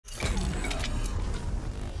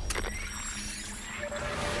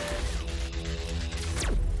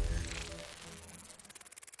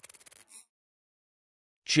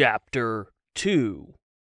Chapter 2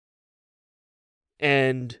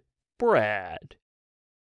 and Brad.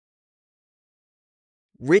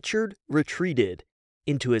 Richard retreated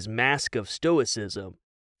into his mask of stoicism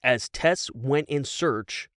as Tess went in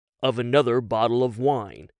search of another bottle of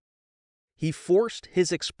wine. He forced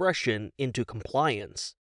his expression into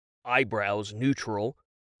compliance, eyebrows neutral,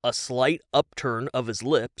 a slight upturn of his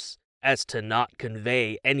lips as to not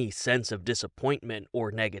convey any sense of disappointment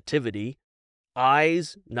or negativity,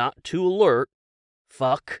 eyes not too alert.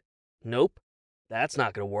 Fuck. Nope, that's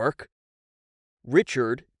not gonna work.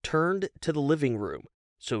 Richard turned to the living room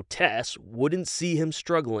so Tess wouldn't see him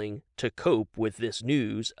struggling to cope with this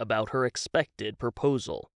news about her expected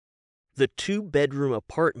proposal. The 2-bedroom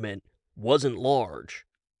apartment wasn't large,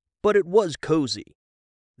 but it was cozy.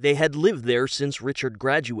 They had lived there since Richard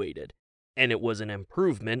graduated, and it was an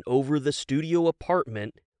improvement over the studio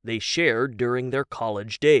apartment they shared during their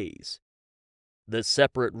college days. The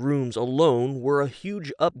separate rooms alone were a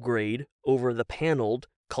huge upgrade over the paneled,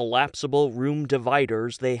 collapsible room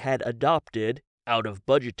dividers they had adopted out of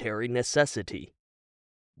budgetary necessity.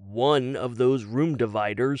 One of those room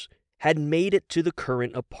dividers had made it to the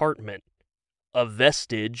current apartment, a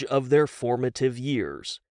vestige of their formative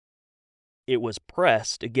years. It was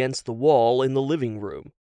pressed against the wall in the living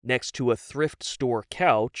room, next to a thrift store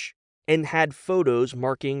couch, and had photos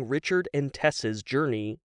marking Richard and Tess's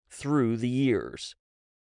journey through the years.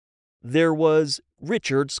 There was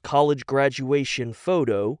Richard's college graduation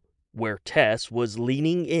photo, where Tess was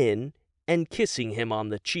leaning in and kissing him on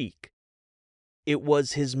the cheek. It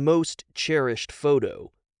was his most cherished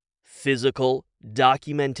photo, physical,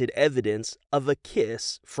 documented evidence of a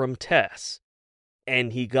kiss from Tess,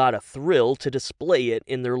 and he got a thrill to display it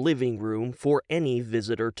in their living room for any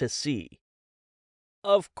visitor to see.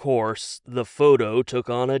 Of course, the photo took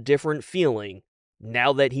on a different feeling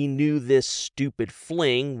now that he knew this stupid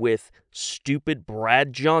fling with stupid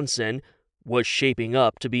Brad Johnson was shaping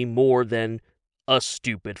up to be more than a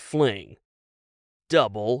stupid fling.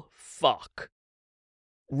 Double fuck.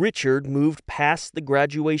 Richard moved past the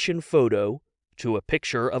graduation photo to a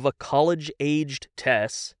picture of a college-aged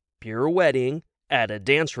Tess pirouetting at a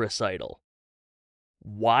dance recital.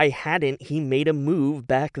 Why hadn't he made a move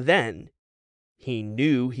back then? He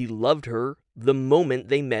knew he loved her the moment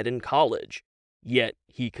they met in college, yet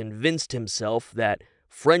he convinced himself that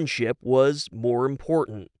friendship was more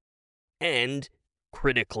important. And,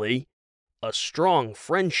 critically, a strong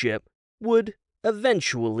friendship would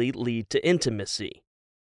eventually lead to intimacy.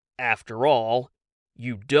 After all,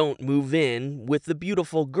 you don't move in with the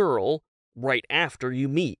beautiful girl right after you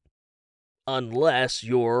meet, unless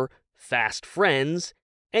you're fast friends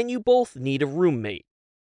and you both need a roommate.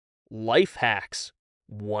 Life Hacks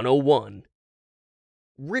 101.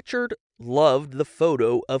 Richard loved the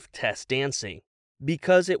photo of Tess dancing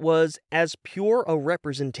because it was as pure a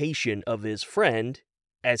representation of his friend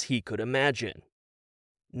as he could imagine.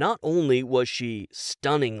 Not only was she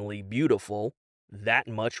stunningly beautiful, that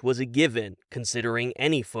much was a given considering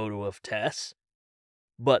any photo of Tess,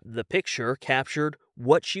 but the picture captured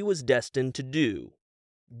what she was destined to do: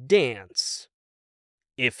 dance.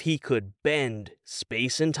 If he could bend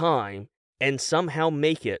space and time and somehow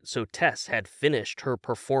make it so Tess had finished her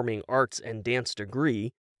performing arts and dance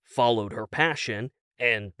degree, followed her passion,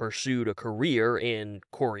 and pursued a career in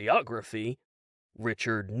choreography,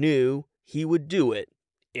 Richard knew he would do it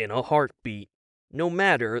in a heartbeat, no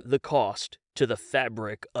matter the cost to the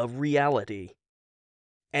fabric of reality.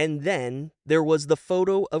 And then there was the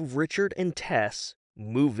photo of Richard and Tess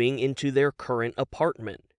moving into their current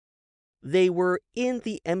apartment. They were in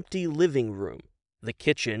the empty living room, the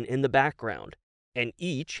kitchen in the background, and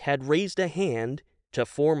each had raised a hand to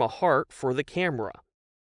form a heart for the camera.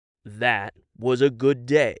 That was a good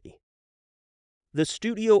day. The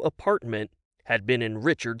studio apartment had been in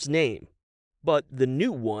Richard's name, but the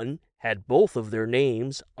new one had both of their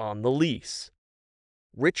names on the lease.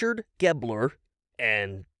 Richard Gebler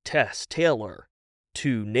and Tess Taylor,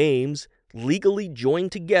 2 names legally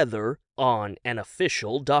joined together on an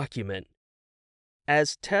official document.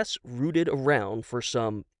 As Tess rooted around for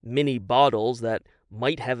some mini bottles that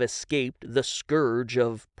might have escaped the scourge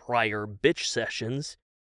of prior bitch sessions,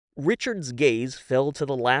 Richard's gaze fell to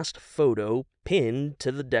the last photo pinned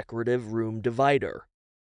to the decorative room divider.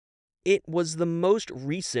 It was the most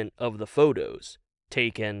recent of the photos,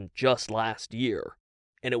 taken just last year,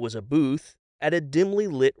 and it was a booth at a dimly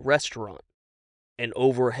lit restaurant. An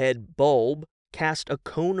overhead bulb cast a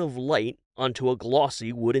cone of light onto a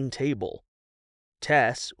glossy wooden table.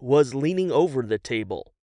 Tess was leaning over the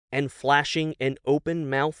table and flashing an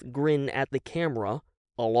open-mouth grin at the camera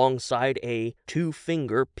alongside a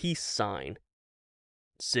 2-finger peace sign.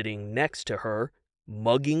 sitting next to her,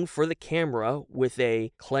 mugging for the camera with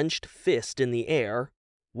a clenched fist in the air,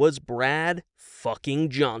 was Brad fucking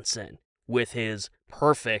Johnson, with his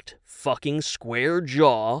perfect fucking square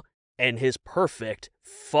jaw and his perfect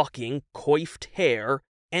fucking coiffed hair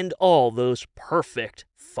and all those perfect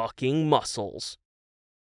fucking muscles.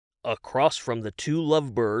 Across from the two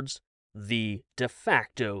lovebirds, the de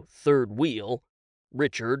facto third wheel,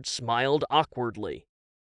 Richard smiled awkwardly.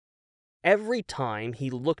 Every time he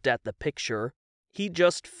looked at the picture, he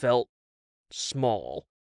just felt small.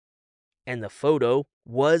 And the photo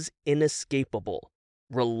was inescapable,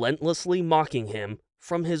 relentlessly mocking him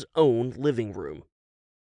from his own living room.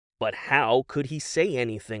 But how could he say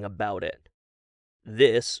anything about it?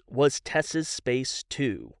 This was Tess's space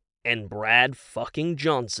too, and Brad fucking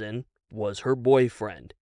Johnson was her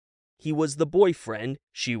boyfriend. He was the boyfriend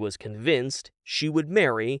she was convinced she would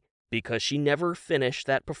marry because she never finished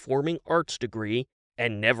that performing arts degree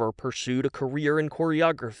and never pursued a career in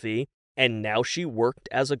choreography, and now she worked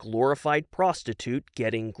as a glorified prostitute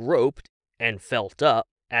getting groped and felt up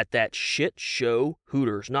at that shit show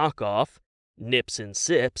Hooters knockoff, Nips and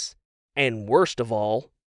Sips, and worst of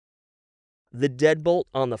all, the deadbolt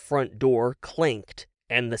on the front door clanked,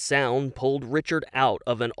 and the sound pulled Richard out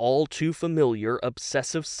of an all-too-familiar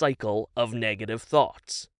obsessive cycle of negative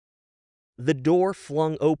thoughts. The door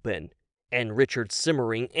flung open, and Richard's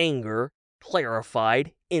simmering anger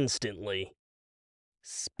clarified instantly.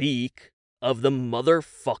 Speak of the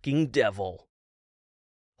motherfucking devil.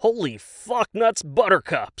 Holy fuck nuts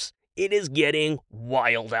buttercups! It is getting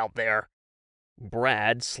wild out there.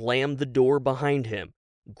 Brad slammed the door behind him,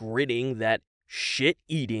 gritting that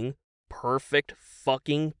shit-eating, perfect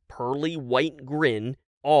fucking pearly white grin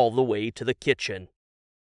all the way to the kitchen.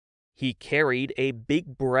 He carried a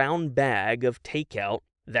big brown bag of takeout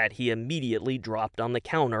that he immediately dropped on the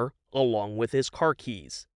counter along with his car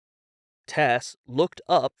keys. Tess looked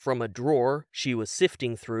up from a drawer she was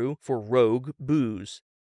sifting through for rogue booze,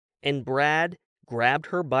 and Brad grabbed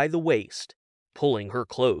her by the waist, pulling her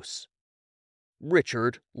close.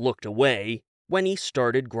 Richard looked away when he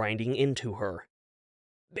started grinding into her.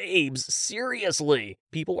 Babes, seriously,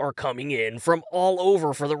 people are coming in from all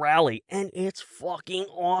over for the rally, and it's fucking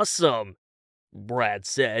awesome, Brad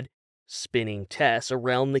said, spinning Tess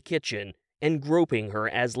around the kitchen and groping her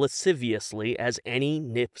as lasciviously as any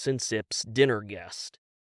Nips and Sips dinner guest.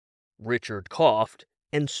 Richard coughed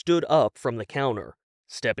and stood up from the counter,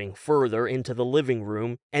 stepping further into the living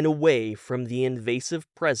room and away from the invasive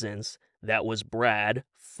presence that was Brad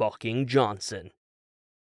fucking Johnson.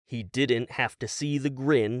 He didn't have to see the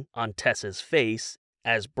grin on Tess's face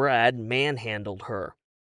as Brad manhandled her.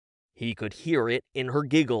 He could hear it in her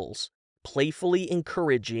giggles, playfully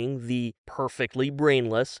encouraging the perfectly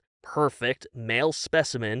brainless, perfect male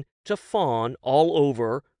specimen to fawn all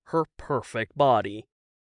over her perfect body.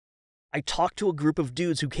 I talked to a group of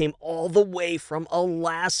dudes who came all the way from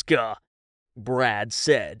Alaska, Brad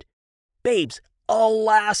said. Babes,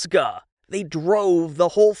 Alaska! They drove the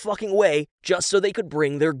whole fucking way just so they could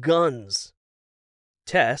bring their guns.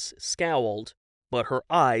 Tess scowled, but her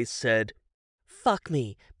eyes said, "Fuck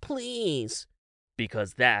me, please,"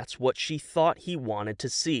 because that's what she thought he wanted to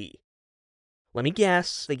see. Let me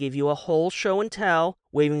guess, they gave you a whole show and tell,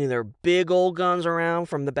 waving their big old guns around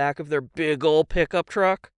from the back of their big old pickup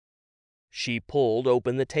truck? She pulled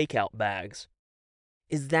open the takeout bags.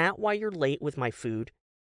 Is that why you're late with my food?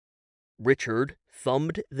 Richard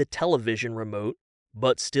thumbed the television remote,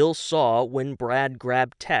 but still saw when Brad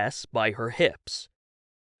grabbed Tess by her hips.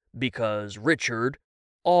 Because Richard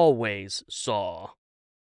always saw.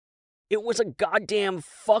 It was a goddamn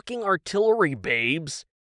fucking artillery, babes.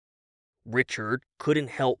 Richard couldn't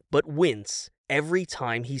help but wince every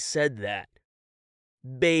time he said that.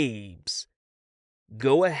 Babes.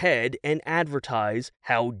 Go ahead and advertise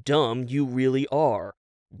how dumb you really are,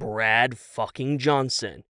 Brad fucking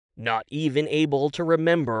Johnson. Not even able to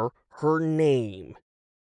remember her name.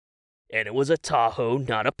 And it was a Tahoe,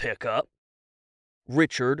 not a pickup.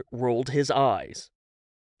 Richard rolled his eyes.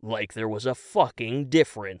 Like there was a fucking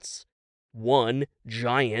difference. One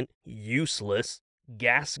giant, useless,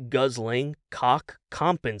 gas-guzzling cock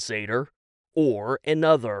compensator, or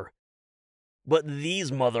another. But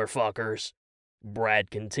these motherfuckers,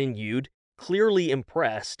 Brad continued, clearly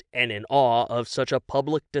impressed and in awe of such a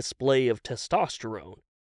public display of testosterone.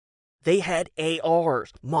 They had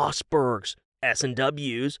ARs, Mossbergs,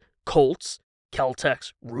 S&Ws, Colts,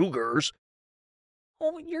 Keltecs, Rugers.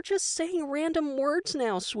 Oh, you're just saying random words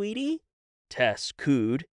now, sweetie, Tess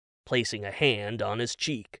cooed, placing a hand on his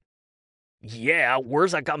cheek. Yeah,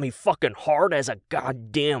 words that got me fucking hard as a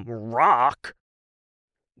goddamn rock.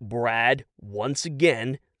 Brad once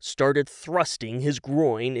again started thrusting his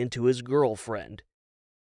groin into his girlfriend.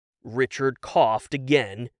 Richard coughed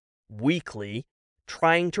again, weakly,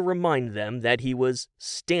 trying to remind them that he was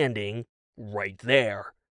standing right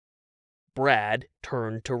there. Brad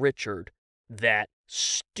turned to Richard, that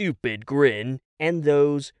stupid grin and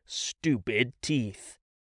those stupid teeth.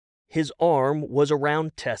 His arm was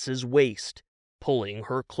around Tess's waist, pulling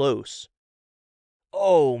her close.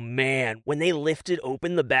 Oh man, when they lifted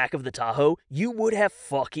open the back of the Tahoe, you would have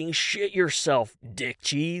fucking shit yourself, dick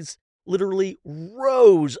cheese. Literally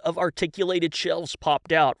rows of articulated shelves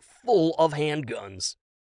popped out, full of handguns.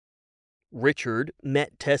 Richard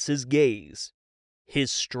met Tess's gaze.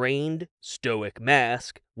 His strained, stoic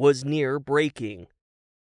mask was near breaking.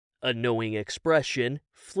 A knowing expression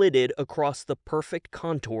flitted across the perfect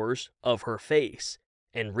contours of her face,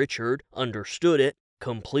 and Richard understood it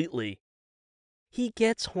completely. He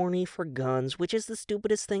gets horny for guns, which is the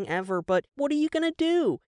stupidest thing ever, but what are you gonna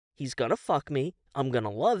do? He's gonna fuck me, I'm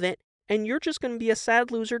gonna love it, and you're just gonna be a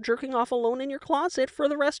sad loser jerking off alone in your closet for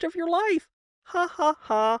the rest of your life. Ha ha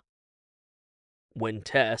ha. When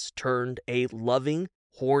Tess turned a loving,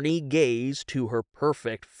 horny gaze to her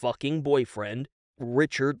perfect fucking boyfriend,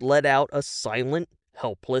 Richard let out a silent,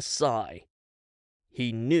 helpless sigh.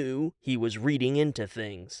 He knew he was reading into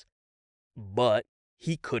things, but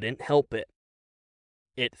he couldn't help it.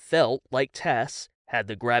 It felt like Tess had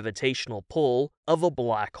the gravitational pull of a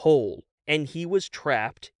black hole, and he was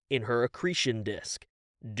trapped in her accretion disk,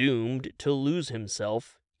 doomed to lose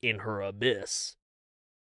himself in her abyss.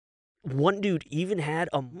 One dude even had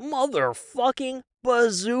a motherfucking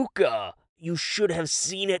bazooka. You should have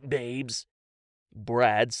seen it, babes,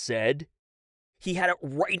 Brad said. He had it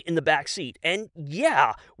right in the back seat, and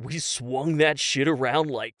yeah, we swung that shit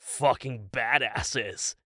around like fucking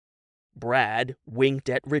badasses. Brad winked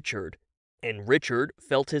at Richard, and Richard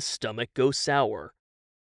felt his stomach go sour.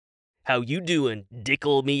 How you doing,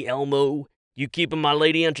 dickle me Elmo? You keeping my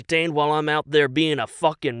lady entertained while I'm out there being a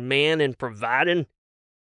fucking man and providing?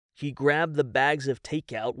 He grabbed the bags of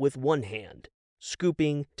takeout with one hand,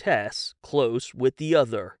 scooping Tess close with the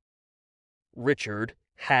other. Richard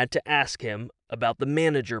had to ask him about the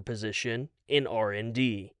manager position in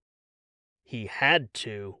R&D. He had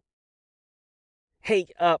to. Hey,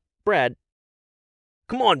 Brad.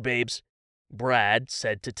 Come on, babes, Brad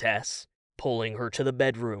said to Tess, pulling her to the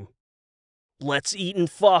bedroom. Let's eat and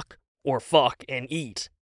fuck, or fuck and eat.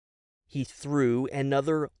 He threw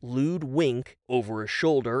another lewd wink over his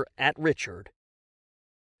shoulder at Richard.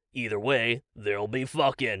 Either way, there'll be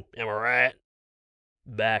fucking, am I right?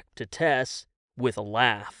 Back to Tess with a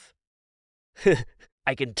laugh.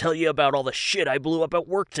 I can tell you about all the shit I blew up at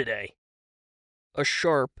work today. A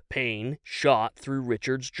sharp pain shot through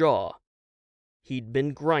Richard's jaw. He'd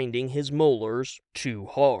been grinding his molars too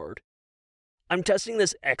hard. I'm testing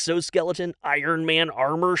this exoskeleton Iron Man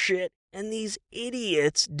armor shit, and these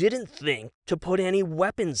idiots didn't think to put any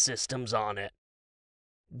weapon systems on it.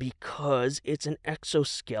 Because it's an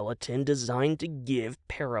exoskeleton designed to give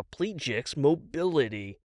paraplegics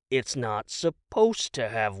mobility. It's not supposed to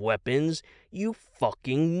have weapons, you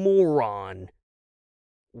fucking moron.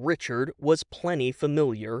 Richard was plenty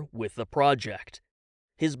familiar with the project.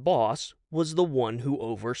 His boss was the one who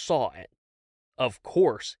oversaw it. Of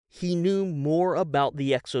course, he knew more about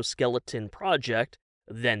the exoskeleton project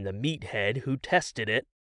than the meathead who tested it.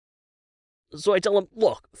 So I tell him,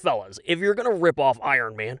 look, fellas, if you're gonna rip off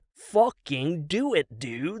Iron Man, fucking do it,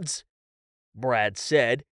 dudes, Brad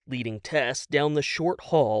said, leading Tess down the short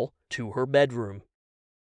hall to her bedroom.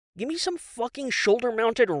 Give me some fucking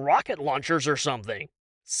shoulder-mounted rocket launchers or something.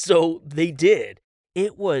 So they did.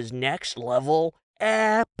 It was next level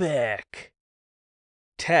epic.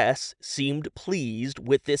 Tess seemed pleased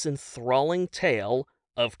with this enthralling tale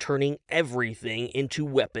of turning everything into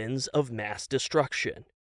weapons of mass destruction.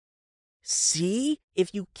 See?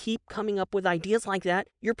 If you keep coming up with ideas like that,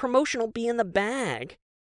 your promotion will be in the bag.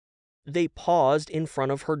 They paused in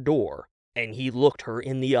front of her door, and he looked her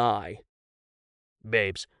in the eye.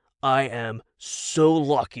 Babes, I am so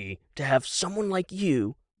lucky to have someone like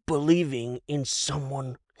you believing in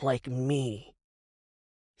someone like me.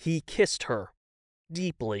 He kissed her,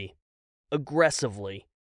 deeply, aggressively,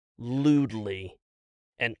 lewdly,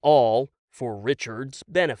 and all for Richard's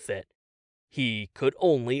benefit. He could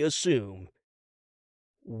only assume.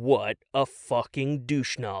 What a fucking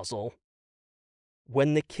douche nozzle.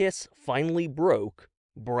 When the kiss finally broke,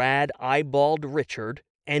 Brad eyeballed Richard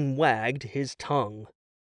and wagged his tongue.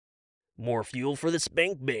 More fuel for the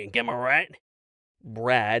spank bank, am I right?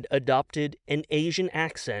 Brad adopted an Asian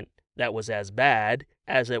accent that was as bad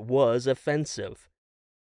as it was offensive.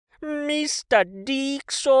 Mr.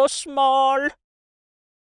 Deke so small.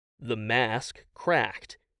 The mask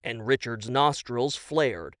cracked, and Richard's nostrils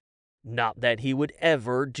flared. Not that he would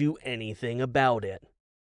ever do anything about it.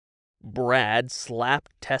 Brad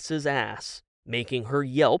slapped Tess's ass, making her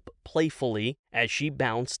yelp playfully as she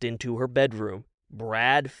bounced into her bedroom.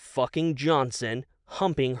 Brad fucking Johnson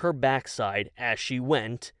humping her backside as she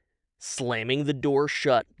went, slamming the door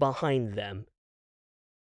shut behind them.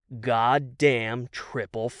 Goddamn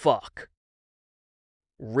triple fuck.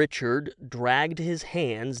 Richard dragged his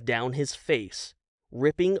hands down his face,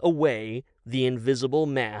 ripping away the invisible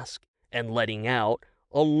mask and letting out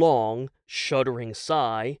a long, shuddering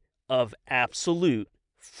sigh of absolute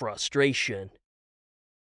frustration.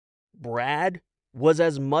 Brad was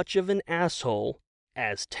as much of an asshole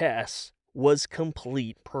as Tess was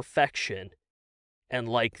complete perfection, and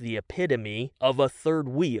like the epitome of a third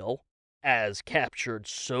wheel, as captured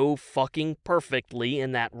so fucking perfectly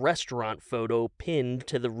in that restaurant photo pinned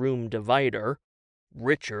to the room divider,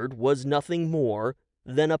 Richard was nothing more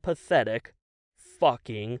than a pathetic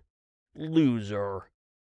fucking loser.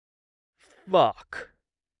 Fuck.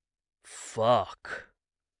 Fuck.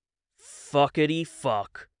 Fuckity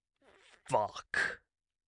fuck. Fuck.